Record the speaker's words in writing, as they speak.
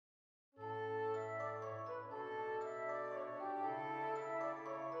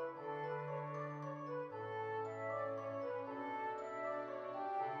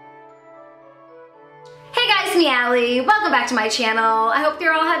me, Allie. Welcome back to my channel. I hope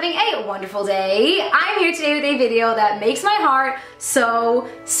you're all having a wonderful day. I'm here today with a video that makes my heart so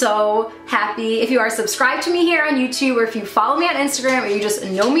happy. If you are subscribed to me here on YouTube, or if you follow me on Instagram, or you just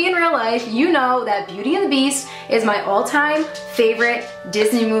know me in real life, you know that Beauty and the Beast is my all-time favorite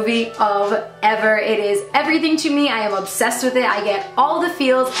Disney movie of ever. It is everything to me. I am obsessed with it. I get all the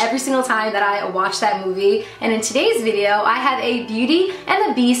feels every single time that I watch that movie. And in today's video, I have a Beauty and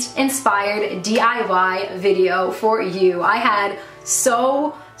the Beast inspired DIY video for you. I had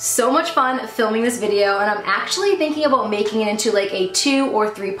so much fun filming this video, and I'm actually thinking about making it into like a 2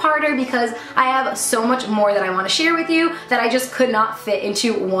 or 3-parter because I have so much more that I want to share with you that I just could not fit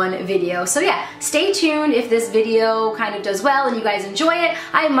into one video. So yeah, stay tuned. If this video kind of does well and you guys enjoy it,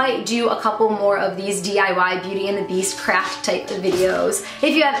 I might do a couple more of these DIY Beauty and the Beast craft type of videos.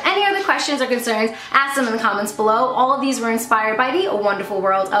 If you have any other questions or concerns, ask them in the comments below. All of these were inspired by the wonderful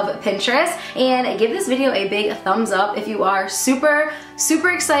world of Pinterest, and give this video a big thumbs up if you are super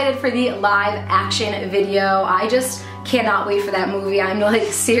excited for the live action video. I just cannot wait for that movie. I'm like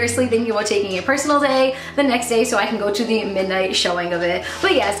seriously thinking about taking a personal day the next day so I can go to the midnight showing of it.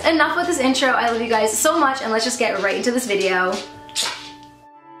 But yes, enough with this intro. I love you guys so much, and let's just get right into this video.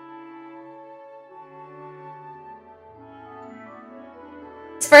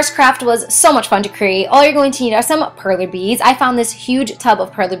 This first craft was so much fun to create. All you're going to need are some perler beads. I found this huge tub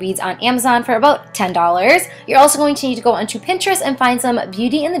of perler beads on Amazon for about $10. You're also going to need to go onto Pinterest and find some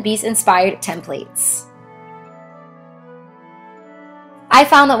Beauty and the Beast inspired templates. I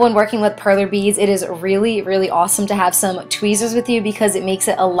found that when working with perler beads, it is really awesome to have some tweezers with you because it makes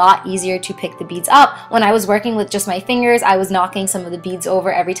it a lot easier to pick the beads up. When I was working with just my fingers, I was knocking some of the beads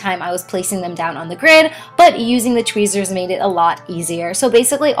over every time I was placing them down on the grid, but using the tweezers made it a lot easier. So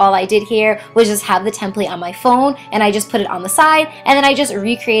basically all I did here was just have the template on my phone, and I just put it on the side, and then I just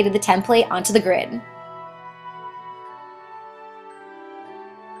recreated the template onto the grid.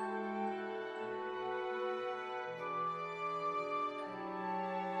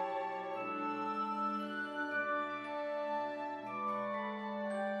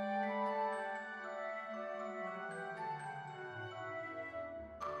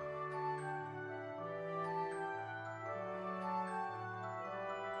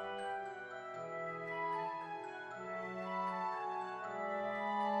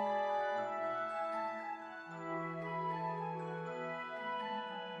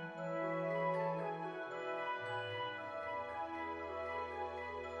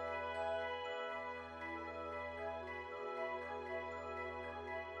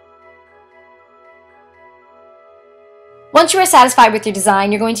 Once you are satisfied with your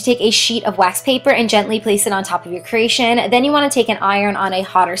design, you're going to take a sheet of wax paper and gently place it on top of your creation. Then you want to take an iron on a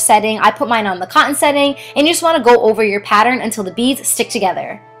hotter setting. I put mine on the cotton setting, and you just want to go over your pattern until the beads stick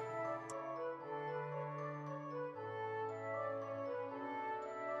together.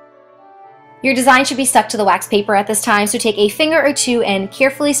 Your design should be stuck to the wax paper at this time, so take a finger or two and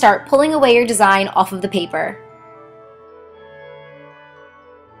carefully start pulling away your design off of the paper.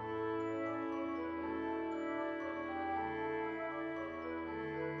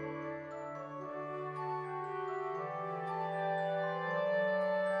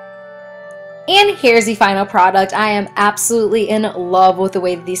 And here's the final product. I am absolutely in love with the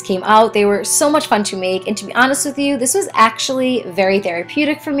way that these came out. They were so much fun to make, and to be honest with you, this was actually very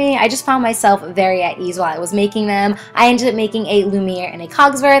therapeutic for me. I just found myself very at ease while I was making them. I ended up making a Lumiere and a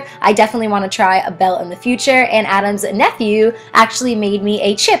Cogsworth. I definitely want to try a belt in the future, and Adam's nephew actually made me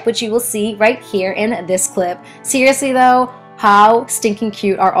a chip, which you will see right here in this clip. Seriously though, how stinking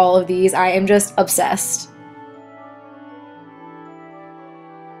cute are all of these? I am just obsessed.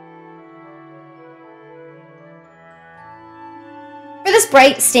 For this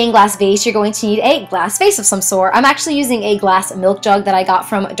bright stained glass vase, you're going to need a glass vase of some sort. I'm actually using a glass milk jug that I got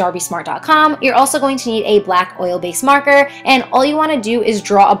from DarbySmart.com. You're also going to need a black oil-based marker, and all you want to do is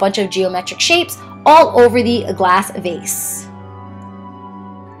draw a bunch of geometric shapes all over the glass vase.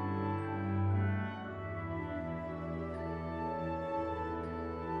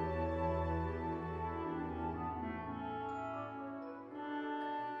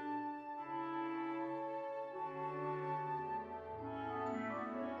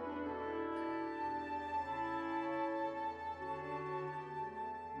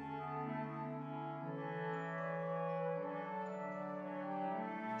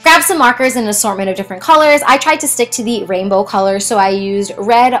 Grab some markers in an assortment of different colors. I tried to stick to the rainbow colors, so I used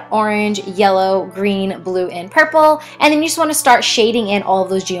red, orange, yellow, green, blue, and purple. And then you just want to start shading in all of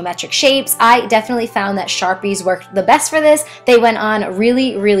those geometric shapes. I definitely found that Sharpies worked the best for this. They went on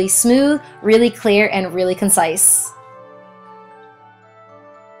really, really smooth, really clear, and really concise.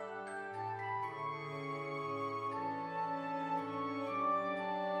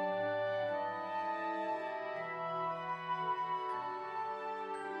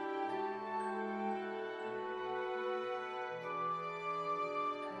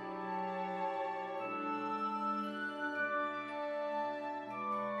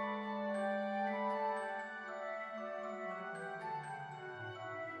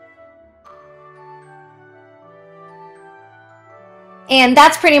 And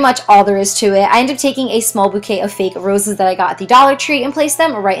that's pretty much all there is to it. I ended up taking a small bouquet of fake roses that I got at the Dollar Tree and placed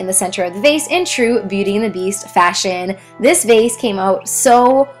them right in the center of the vase in true Beauty and the Beast fashion. This vase came out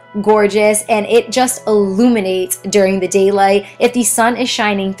so gorgeous and it just illuminates during the daylight. If the sun is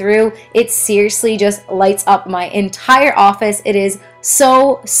shining through, it seriously just lights up my entire office. It is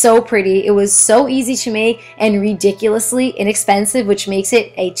so pretty. It was so easy to make and ridiculously inexpensive, which makes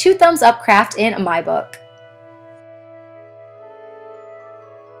it a 2 thumbs up craft in my book.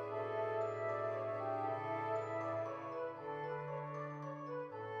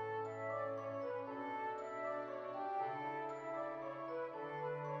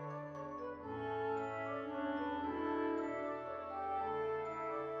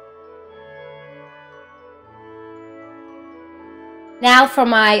 Now for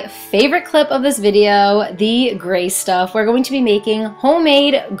my favorite clip of this video, the gray stuff. We're going to be making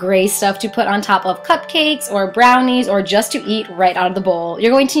homemade gray stuff to put on top of cupcakes or brownies or just to eat right out of the bowl.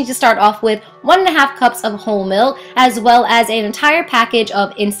 You're going to need to start off with 1.5 cups of whole milk as well as an entire package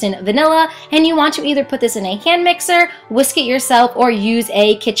of instant vanilla, and you want to either put this in a hand mixer, whisk it yourself, or use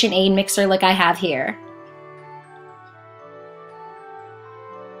a KitchenAid mixer like I have here.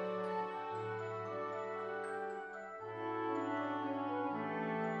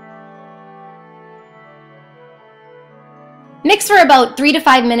 Mix for about 3 to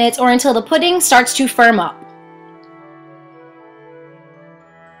 5 minutes or until the pudding starts to firm up.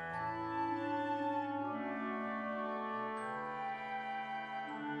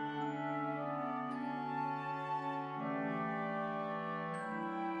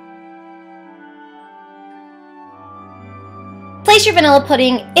 Place your vanilla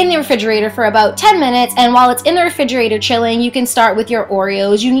pudding in the refrigerator for about 10 minutes, and while it's in the refrigerator chilling, you can start with your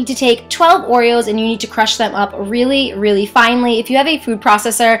Oreos. You need to take 12 Oreos and you need to crush them up really finely. If you have a food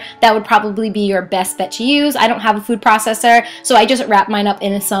processor, that would probably be your best bet to use. I don't have a food processor, so I just wrap mine up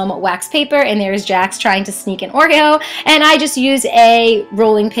in some wax paper, and there's Jax trying to sneak an Oreo, and I just use a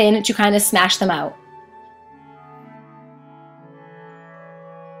rolling pin to kind of smash them out.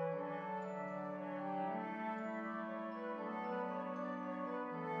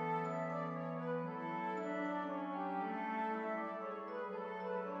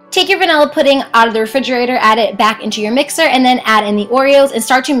 Take your vanilla pudding out of the refrigerator, add it back into your mixer, and then add in the Oreos and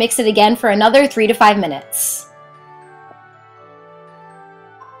start to mix it again for another 3 to 5 minutes.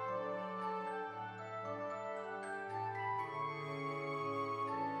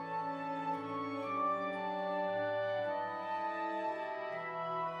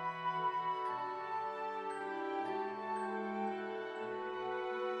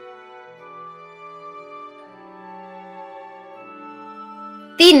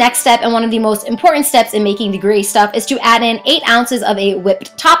 The next step, and one of the most important steps in making the gray stuff, is to add in 8 ounces of a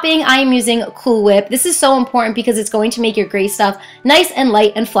whipped topping. I am using Cool Whip. This is so important because it's going to make your gray stuff nice and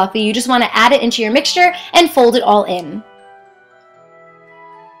light and fluffy. You just want to add it into your mixture and fold it all in.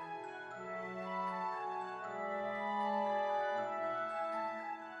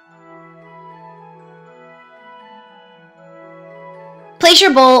 Place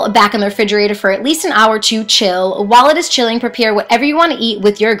your bowl back in the refrigerator for at least an hour to chill. While it is chilling, prepare whatever you want to eat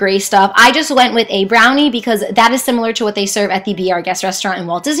with your gray stuff. I just went with a brownie because that is similar to what they serve at the Be Our Guest restaurant in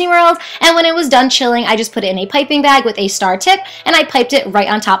Walt Disney World. And when it was done chilling, I just put it in a piping bag with a star tip, and I piped it right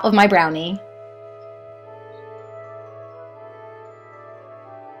on top of my brownie.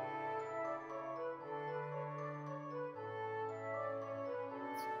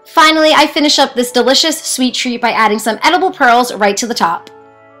 Finally, I finish up this delicious sweet treat by adding some edible pearls right to the top.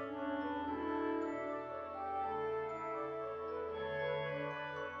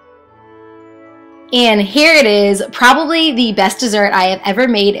 And here it is, probably the best dessert I have ever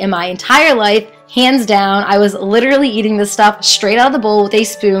made in my entire life. Hands down, I was literally eating this stuff straight out of the bowl with a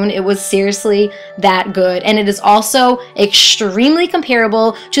spoon. It was seriously that good. And it is also extremely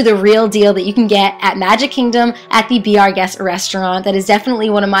comparable to the real deal that you can get at Magic Kingdom at the Be Our Guest restaurant. That is definitely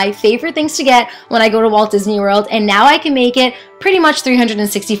one of my favorite things to get when I go to Walt Disney World. And now I can make it pretty much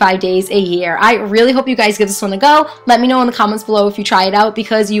 365 days a year. I really hope you guys give this one a go. Let me know in the comments below if you try it out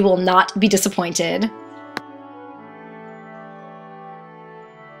because you will not be disappointed.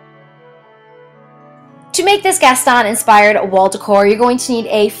 To make this Gaston-inspired wall decor, you're going to need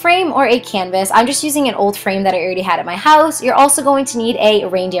a frame or a canvas. I'm just using an old frame that I already had at my house. You're also going to need a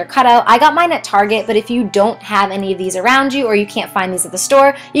reindeer cutout. I got mine at Target, but if you don't have any of these around you or you can't find these at the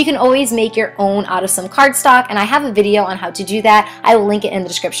store, you can always make your own out of some cardstock, and I have a video on how to do that. I will link it in the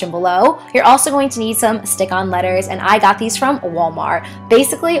description below. You're also going to need some stick-on letters, and I got these from Walmart.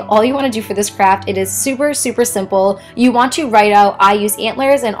 Basically, all you want to do for this craft, it is super simple. You want to write out, I use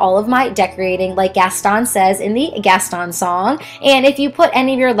antlers in all of my decorating, like Gaston Gaston says in the Gaston song. And if you put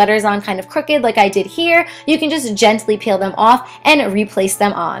any of your letters on kind of crooked like I did here, you can just gently peel them off and replace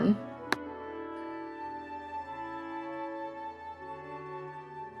them on.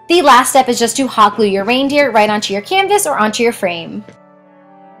 The last step is just to hot glue your reindeer right onto your canvas or onto your frame.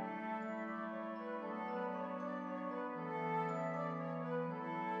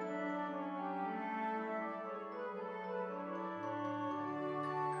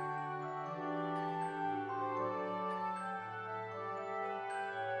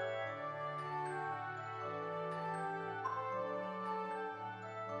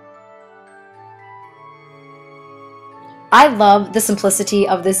 I love the simplicity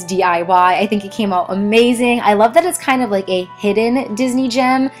of this DIY. I think it came out amazing. I love that it's kind of like a hidden Disney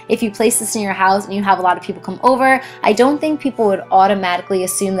gem. If you place this in your house and you have a lot of people come over, I don't think people would automatically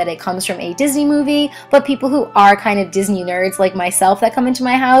assume that it comes from a Disney movie, but people who are kind of Disney nerds like myself that come into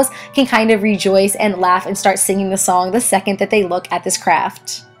my house can kind of rejoice and laugh and start singing the song the second that they look at this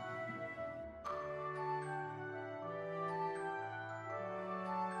craft.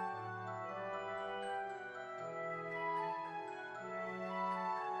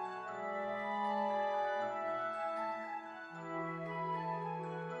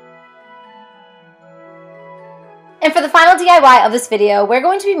 And for the final DIY of this video, we're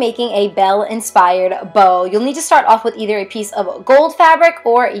going to be making a bell-inspired bow. You'll need to start off with either a piece of gold fabric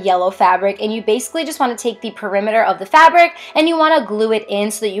or yellow fabric, and you basically just want to take the perimeter of the fabric and you want to glue it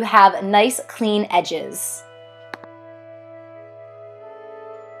in so that you have nice, clean edges.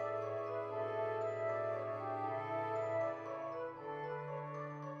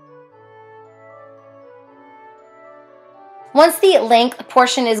 Once the length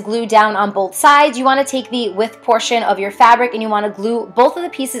portion is glued down on both sides, you want to take the width portion of your fabric and you want to glue both of the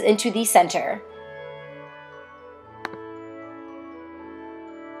pieces into the center.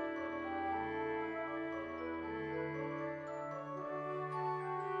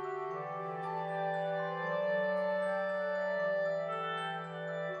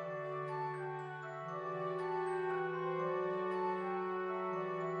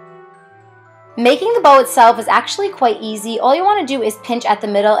 Making the bow itself is actually quite easy. All you want to do is pinch at the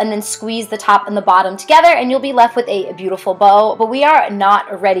middle and then squeeze the top and the bottom together and you'll be left with a beautiful bow. But we are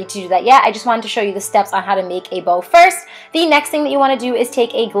not ready to do that yet. I just wanted to show you the steps on how to make a bow first. The next thing that you want to do is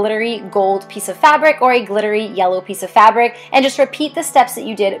take a glittery gold piece of fabric or a glittery yellow piece of fabric and just repeat the steps that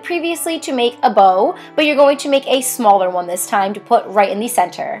you did previously to make a bow, but you're going to make a smaller one this time to put right in the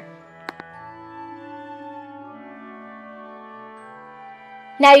center.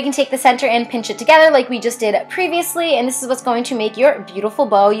 Now you can take the center and pinch it together like we just did previously, and this is what's going to make your beautiful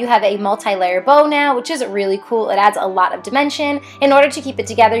bow. You have a multi-layer bow now, which is really cool. It adds a lot of dimension. In order to keep it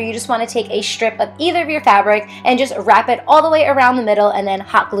together, you just want to take a strip of either of your fabric and just wrap it all the way around the middle and then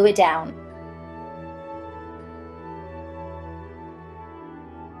hot glue it down.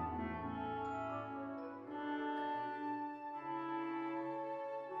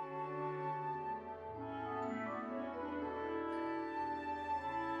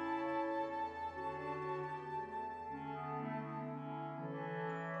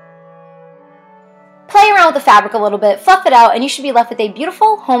 Play around with the fabric a little bit, fluff it out, and you should be left with a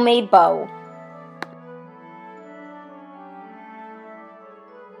beautiful homemade bow.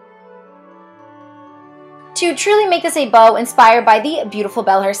 To truly make this a bow inspired by the beautiful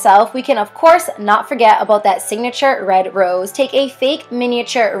Belle herself, we can of course not forget about that signature red rose. Take a fake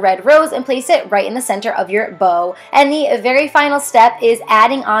miniature red rose and place it right in the center of your bow. And the very final step is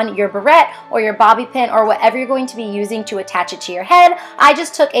adding on your barrette or your bobby pin or whatever you're going to be using to attach it to your head. I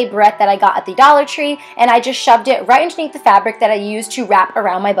just took a barrette that I got at the Dollar Tree and I just shoved it right underneath the fabric that I used to wrap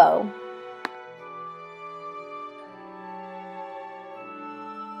around my bow.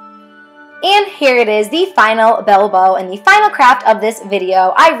 And here it is, the final Belle bow and the final craft of this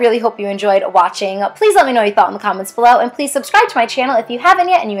video. I really hope you enjoyed watching. Please let me know what you thought in the comments below, and please subscribe to my channel if you haven't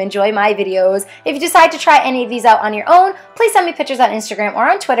yet and you enjoy my videos. If you decide to try any of these out on your own, please send me pictures on Instagram or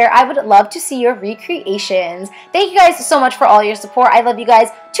on Twitter. I would love to see your recreations. Thank you guys so much for all your support. I love you guys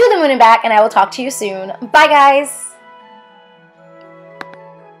to the moon and back, and I will talk to you soon. Bye guys!